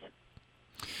peasants?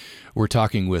 We're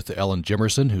talking with Ellen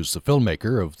Jimerson, who's the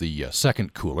filmmaker of The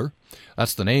Second Cooler.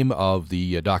 That's the name of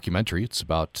the documentary. It's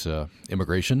about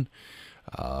immigration,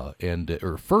 and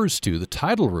the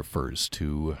title refers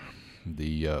to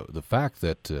the fact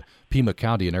that Pima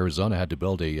County in Arizona had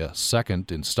to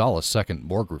install a second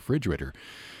morgue refrigerator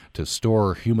to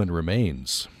store human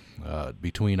remains.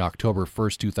 Between October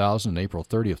 1st, 2000 and April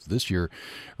 30th this year,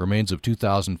 remains of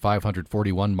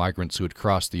 2,541 migrants who had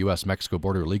crossed the U.S.-Mexico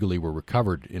border illegally were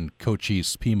recovered in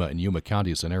Cochise, Pima, and Yuma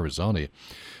counties in Arizona.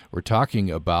 We're talking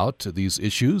about these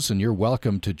issues, and you're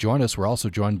welcome to join us. We're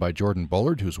also joined by Jordan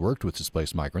Bullard, who's worked with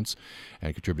displaced migrants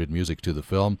and contributed music to the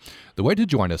film. The way to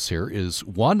join us here is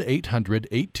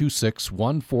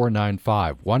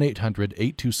 1-800-826-1495,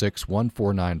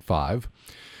 1-800-826-1495.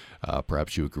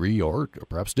 Perhaps you agree or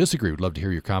perhaps disagree. We'd love to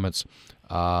hear your comments.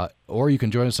 Or you can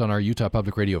join us on our Utah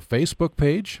Public Radio Facebook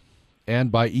page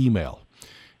and by email,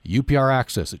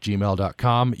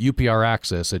 upraccess@gmail.com,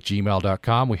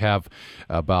 upraccess@gmail.com. We have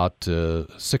about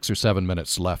 6 or 7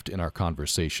 minutes left in our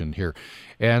conversation here.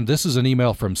 And this is an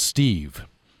email from Steve.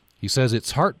 He says,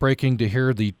 it's heartbreaking to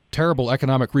hear the terrible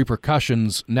economic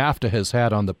repercussions NAFTA has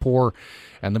had on the poor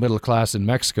and the middle class in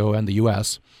Mexico and the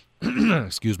U.S.,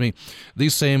 excuse me.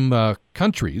 These same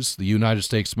countries, the United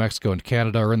States, Mexico, and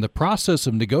Canada, are in the process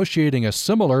of negotiating a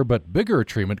similar but bigger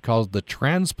agreement called the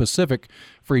Trans-Pacific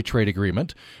Free Trade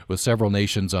Agreement with several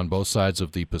nations on both sides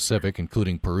of the Pacific,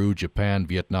 including Peru, Japan,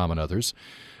 Vietnam, and others.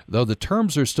 Though the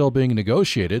terms are still being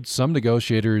negotiated, some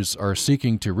negotiators are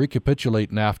seeking to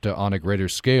recapitulate NAFTA on a greater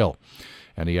scale.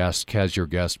 And he asked, has your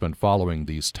guest been following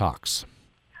these talks?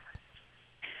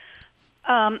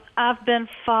 I've been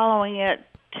following it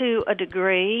to a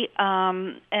degree,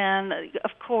 and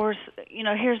of course,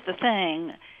 here's the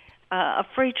thing. A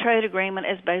free trade agreement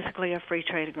is basically a free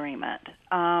trade agreement.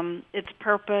 Its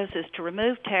purpose is to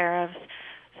remove tariffs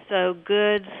so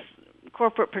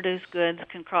corporate-produced goods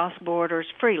can cross borders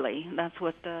freely. That's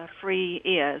what the free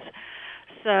is.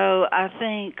 So I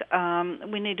think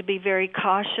we need to be very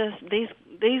cautious. The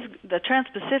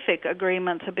Trans-Pacific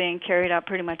agreements are being carried out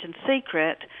pretty much in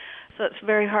secret, so it's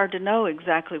very hard to know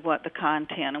exactly what the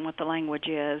content and what the language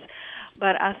is.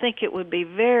 But I think it would be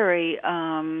very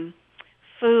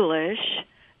foolish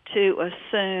to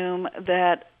assume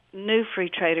that new free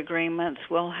trade agreements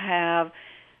will have,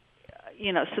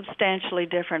 substantially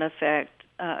different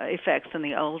effects than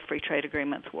the old free trade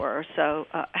agreements were. So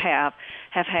have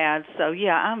had. So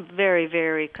yeah, I'm very,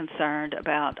 very concerned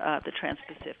about the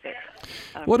Trans-Pacific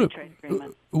free trade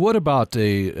agreement. What about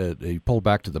a pull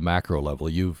back to the macro level?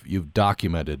 You've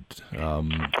documented,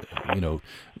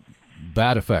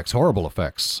 bad effects, horrible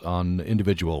effects on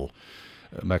individual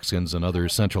Mexicans and other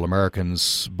Central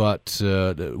Americans. But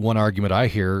one argument I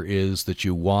hear is that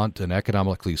you want an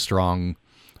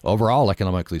overall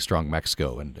economically strong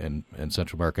Mexico and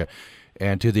Central America.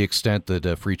 And to the extent that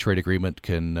a free trade agreement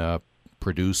can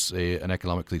produce an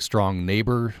economically strong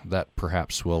neighbor, that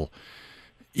perhaps will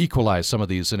equalize some of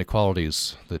these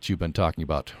inequalities that you've been talking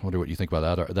about. I wonder what you think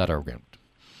about that argument.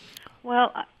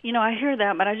 Well, I hear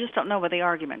that, but I just don't know where the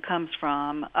argument comes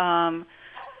from. For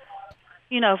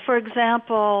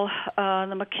example,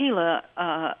 the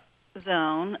Maquila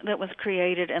zone that was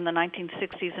created in the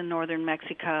 1960s in northern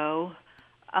Mexico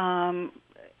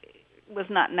was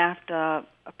not NAFTA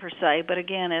per se, but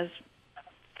again is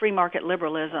free market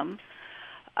liberalism,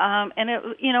 and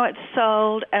it's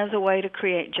sold as a way to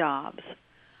create jobs.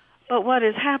 But what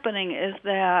is happening is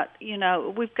that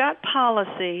we've got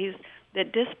policies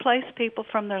that displace people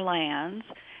from their lands,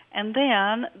 and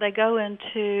then they go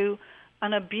into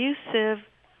an abusive,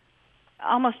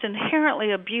 almost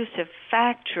inherently abusive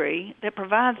factory that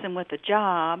provides them with a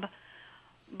job,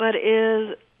 but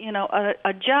is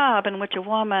a job in which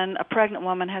a pregnant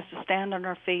woman has to stand on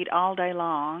her feet all day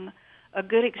long, a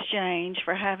good exchange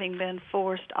for having been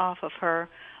forced off of her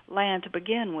land to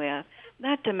begin with.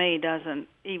 That, to me, doesn't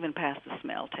even pass the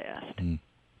smell test.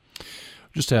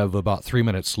 Just have about 3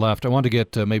 minutes left. I want to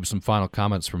get maybe some final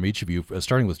comments from each of you,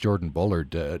 starting with Jordan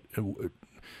Bullard.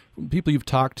 People you've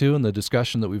talked to and the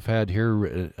discussion that we've had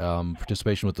here,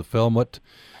 participation with the film, what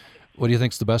do you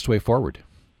think is the best way forward?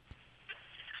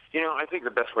 I think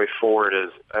the best way forward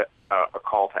is a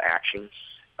call to action.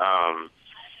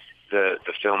 The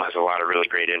film has a lot of really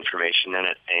great information in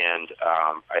it, and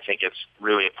I think it's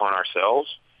really upon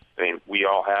ourselves. I mean, we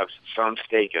all have some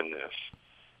stake in this,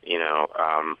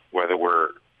 whether we're,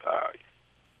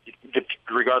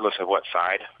 regardless of what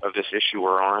side of this issue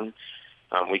we're on,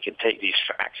 we can take these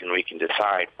facts and we can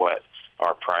decide what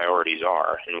our priorities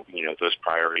are. And, those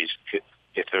priorities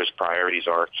if those priorities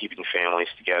are keeping families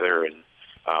together and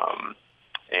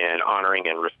honoring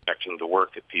and respecting the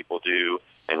work that people do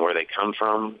and where they come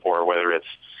from, or whether it's,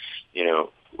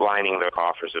 lining the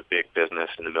coffers of big business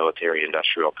and the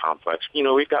military-industrial complex,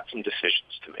 we've got some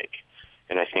decisions to make.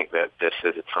 And I think that this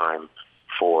is a time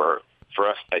for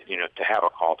us, to have a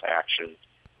call to action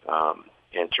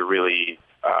and to really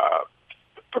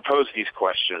propose these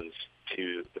questions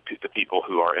to the people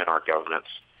who are in our governments,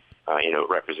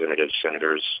 representatives,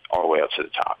 senators, all the way up to the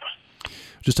top.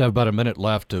 Just have about a minute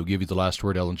left to give you the last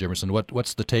word, Ellen Jimerson.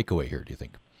 What's the takeaway here, do you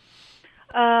think?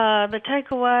 The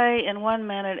takeaway in 1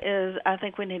 minute is I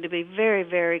think we need to be very,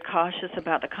 very cautious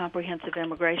about the comprehensive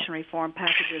immigration reform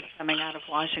packages coming out of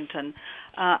Washington.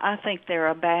 I think they're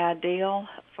a bad deal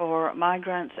for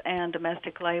migrants and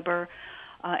domestic labor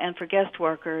and for guest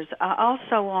workers. I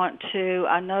also want to,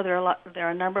 I know there are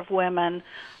a number of women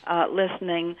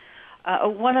listening.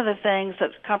 One of the things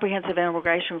that comprehensive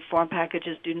immigration reform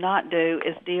packages do not do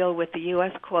is deal with the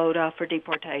U.S. quota for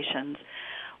deportations,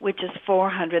 which is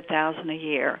 400,000 a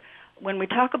year. When we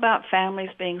talk about families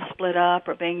being split up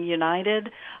or being united,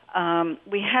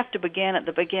 we have to begin at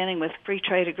the beginning with free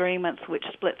trade agreements, which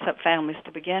splits up families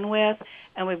to begin with,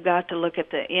 and we've got to look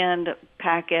at the end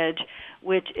package,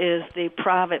 which is the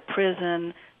private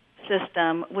prison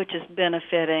system, which is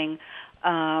benefiting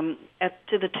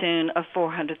to the tune of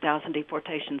 400,000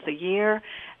 deportations a year,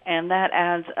 and that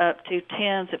adds up to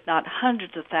tens, if not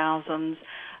hundreds of thousands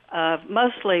of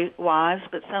mostly wives,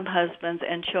 but some husbands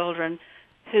and children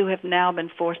who have now been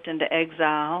forced into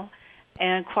exile,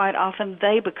 and quite often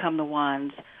they become the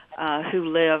ones who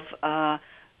live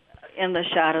in the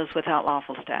shadows without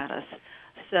lawful status.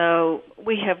 So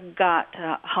we have got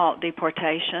to halt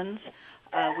deportations.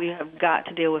 We have got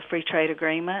to deal with free trade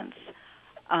agreements.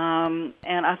 And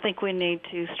I think we need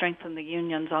to strengthen the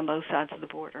unions on both sides of the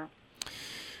border.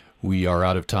 We are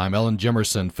out of time. Ellen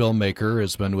Jimerson, filmmaker,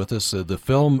 has been with us. The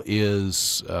film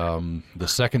is The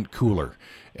Second Cooler,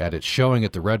 and it's showing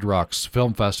at the Red Rocks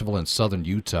Film Festival in southern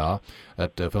Utah.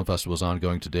 That film festival is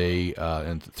ongoing today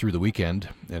and through the weekend,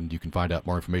 and you can find out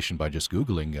more information by just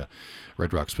Googling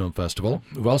Red Rocks Film Festival.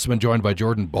 We've also been joined by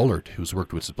Jordan Bullard, who's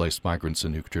worked with displaced migrants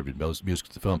and who contributed music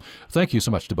to the film. Thank you so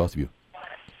much to both of you.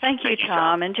 Thank you,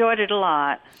 Tom. Enjoyed it a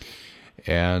lot.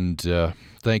 And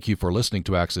thank you for listening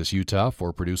to Access Utah.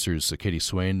 For producers Katie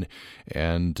Swain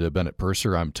and Bennett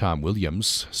Purser, I'm Tom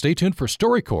Williams. Stay tuned for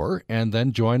StoryCorps and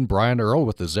then join Brian Earl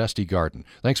with The Zesty Garden.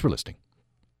 Thanks for listening.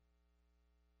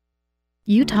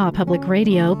 Utah Public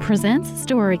Radio presents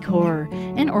StoryCorps,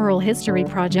 an oral history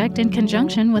project in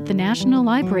conjunction with the National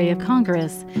Library of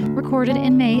Congress, recorded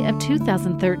in May of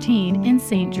 2013 in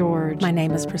St. George. My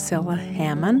name is Priscilla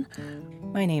Hammond.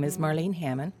 My name is Marlene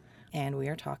Hammond, and we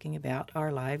are talking about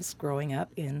our lives growing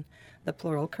up in the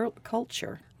plural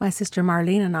culture. My sister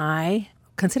Marlene and I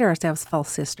consider ourselves full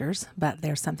sisters, but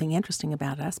there's something interesting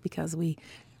about us because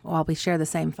while we share the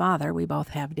same father, we both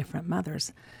have different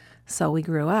mothers. So we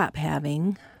grew up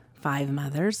having 5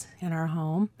 mothers in our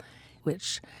home,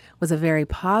 which was a very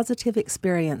positive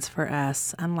experience for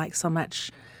us. Unlike so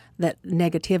much that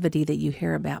negativity that you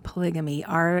hear about polygamy,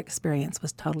 our experience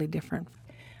was totally different.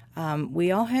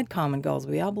 We all had common goals.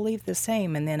 We all believed the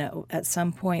same. And then at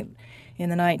some point in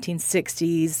the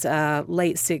 1960s,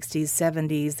 late 60s,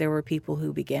 70s, there were people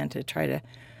who began to try to,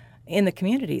 in the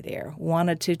community there,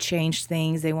 wanted to change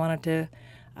things. They wanted to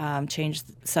change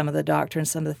some of the doctrine,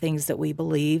 some of the things that we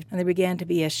believed. And there began to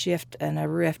be a shift and a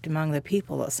rift among the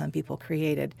people that some people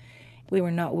created. We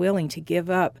were not willing to give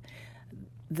up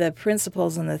the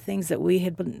principles and the things that we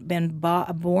had been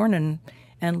born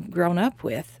and grown up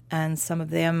with, and some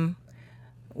of them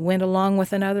went along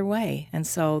with another way. And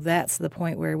so that's the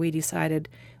point where we decided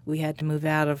we had to move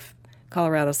out of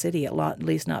Colorado City, at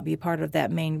least not be part of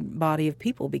that main body of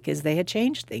people, because they had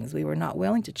changed things. We were not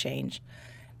willing to change.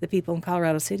 The people in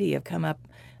Colorado City have come up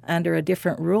under a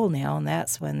different rule now, and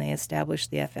that's when they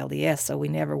established the FLDS, so we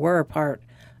never were a part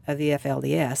of the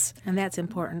FLDS. And that's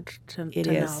important to know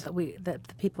that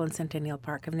the people in Centennial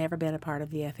Park have never been a part of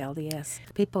the FLDS.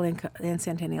 The people in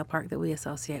Centennial Park that we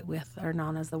associate with are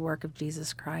known as the work of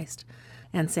Jesus Christ.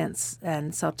 And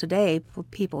so today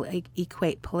people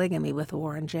equate polygamy with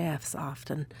Warren Jeffs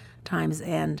oftentimes,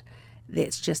 and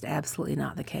it's just absolutely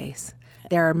not the case.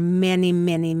 There are many,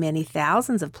 many, many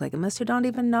thousands of polygamists who don't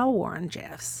even know Warren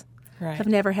Jeffs, have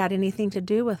never had anything to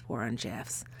do with Warren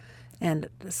Jeffs. And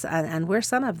we're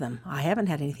some of them. I haven't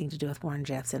had anything to do with Warren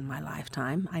Jeffs in my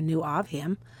lifetime. I knew of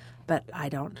him, but I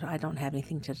don't have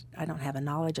a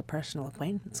knowledge, a personal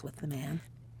acquaintance with the man.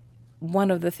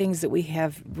 one of the things that we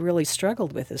have really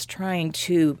struggled with is trying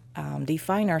to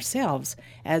define ourselves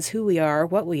as who we are,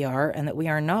 what we are, and that we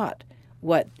are not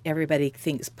what everybody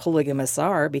thinks polygamists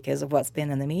are because of what's been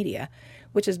in the media,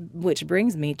 which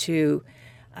brings me to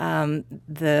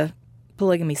the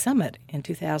Polygamy Summit in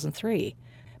 2003.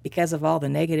 Because of all the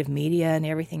negative media and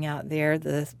everything out there,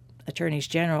 the attorneys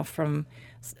general from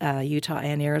Utah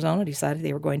and Arizona decided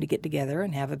they were going to get together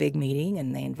and have a big meeting,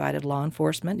 and they invited law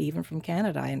enforcement, even from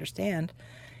Canada, I understand,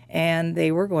 and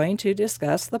they were going to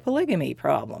discuss the polygamy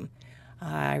problem.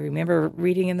 I remember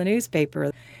reading in the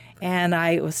newspaper, and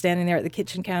I was standing there at the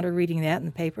kitchen counter reading that in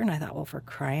the paper, and I thought, well, for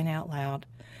crying out loud,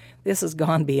 this has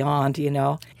gone beyond, you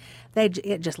know.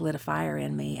 It just lit a fire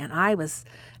in me, and I was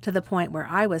to the point where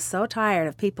I was so tired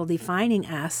of people defining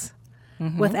us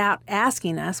without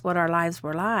asking us what our lives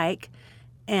were like.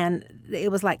 And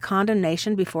it was like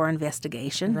condemnation before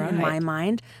investigation in my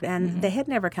mind. And they had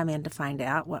never come in to find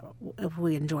out if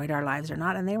we enjoyed our lives or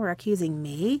not. And they were accusing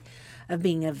me of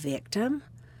being a victim.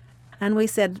 And we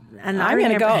said, and I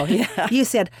remember, go. Yeah. You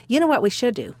said, you know what we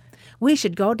should do? We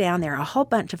should go down there. A whole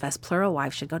bunch of us, plural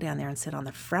wives, should go down there and sit on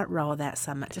the front row of that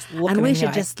summit. And we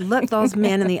should just look those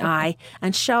men in the eye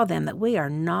and show them that we are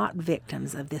not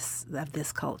victims of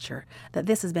this culture, that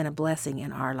this has been a blessing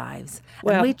in our lives.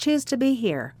 Well, and we choose to be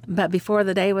here. But before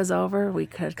the day was over, we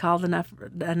had called enough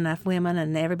women,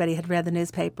 and everybody had read the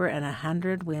newspaper, and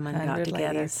 100 women got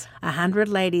together. 100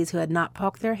 ladies who had not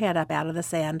poked their head up out of the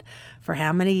sand for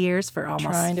how many years? For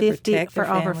almost 50, for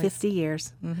over 50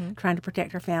 years, trying to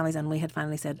protect our families. And we had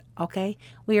finally said, okay,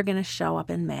 we are going to show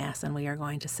up en masse, and we are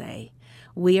going to say,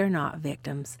 we are not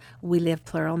victims. We live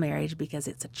plural marriage because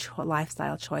it's a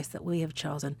lifestyle choice that we have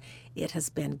chosen. It has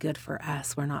been good for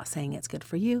us. We're not saying it's good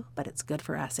for you, but it's good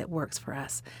for us. It works for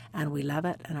us, and we love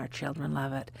it, and our children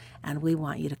love it, and we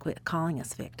want you to quit calling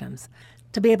us victims.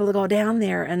 To be able to go down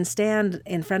there and stand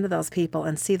in front of those people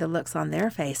and see the looks on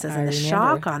their faces and the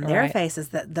shock on their faces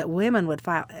that women would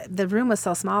file. The room was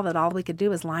so small that all we could do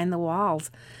was line the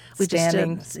walls. We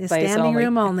standing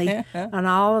room only, and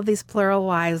all of these plural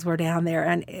wives were down there,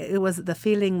 and the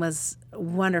feeling was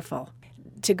wonderful.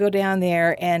 To go down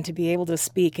there and to be able to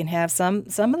speak and have some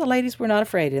of the ladies were not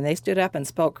afraid, and they stood up and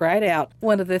spoke right out.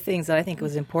 One of the things that I think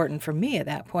was important for me at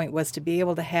that point was to be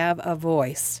able to have a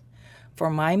voice for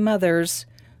my mothers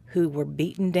who were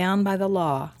beaten down by the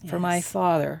law, for my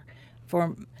father,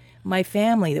 for my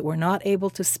family that were not able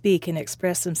to speak and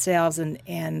express themselves.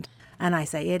 And I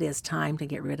say it is time to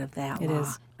get rid of that law. It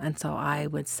is. And so I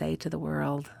would say to the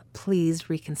world, please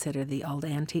reconsider the old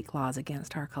antique laws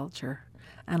against our culture.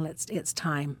 And it's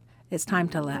time. It's time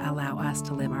to allow us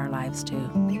to live our lives too.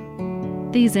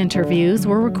 These interviews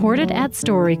were recorded at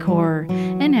StoryCorps,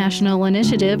 a national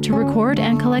initiative to record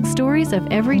and collect stories of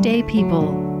everyday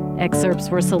people. Excerpts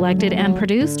were selected and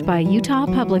produced by Utah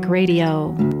Public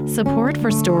Radio. Support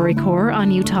for StoryCorps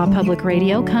on Utah Public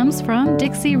Radio comes from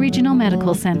Dixie Regional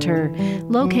Medical Center,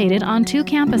 located on 2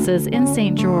 campuses in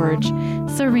St. George,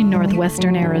 serving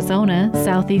northwestern Arizona,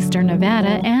 southeastern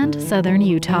Nevada, and southern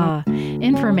Utah.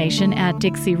 Information at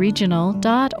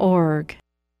dixieregional.org.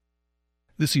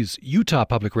 This is Utah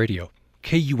Public Radio,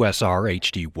 KUSR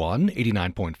HD1,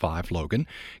 89.5 Logan,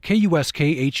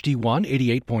 KUSK HD1,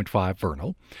 88.5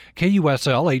 Vernal,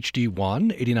 KUSL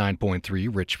HD1, 89.3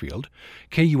 Richfield,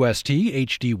 KUST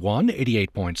HD1,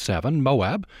 88.7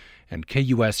 Moab, and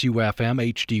KUSU FM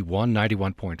HD1,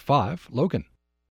 91.5 Logan.